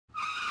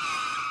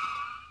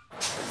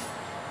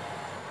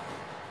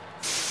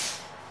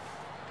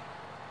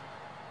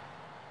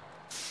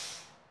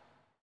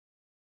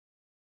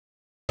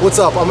what's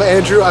up? I'm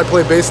Andrew, I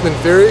play bass in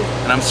Inferi.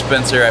 And I'm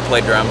Spencer, I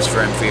play drums for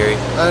Inferi.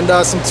 And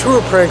some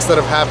tour pranks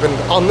that have happened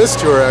on this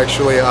tour,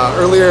 actually.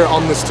 Earlier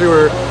on this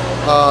tour,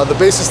 the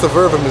bassist of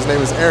Virvum, his name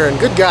is Aaron,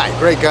 good guy,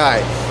 great guy.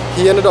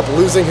 He ended up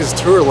losing his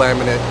tour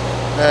laminate,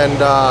 and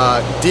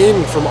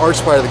Dean from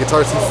Archspire, the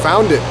guitarist, he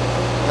found it.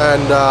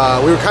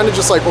 And we were kind of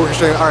just like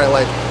orchestrating, all right,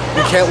 like,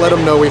 we can't let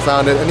him know we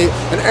found it.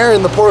 And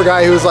Aaron, the poor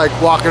guy, he was like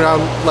walking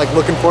around like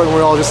looking for it, and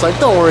we were all just like,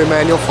 don't worry,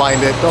 man, you'll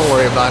find it, don't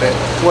worry about it,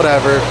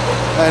 whatever.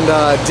 And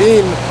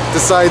Dean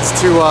decides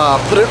to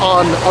put it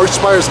on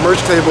Archspire's merch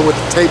table with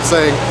the tape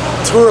saying,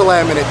 tour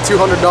laminate,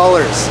 $200.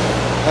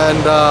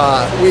 And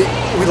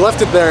we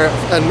left it there,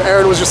 and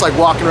Aaron was just like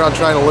walking around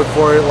trying to look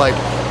for it, like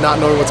not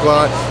knowing what's going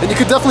on. And you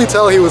could definitely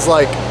tell he was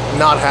like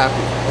not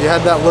happy. He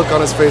had that look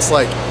on his face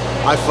like,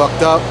 I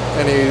fucked up,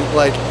 and he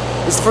like,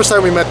 it's the first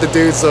time we met the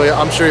dude, so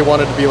I'm sure he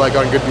wanted to be like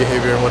on good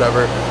behavior and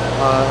whatever.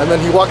 And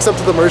then he walks up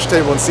to the merch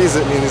table and sees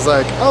it, and he's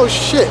like, oh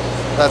shit,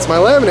 that's my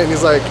laminate. And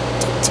he's like,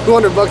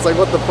 $200, like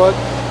what the fuck?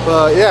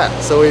 Yeah,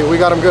 so we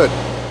got him good.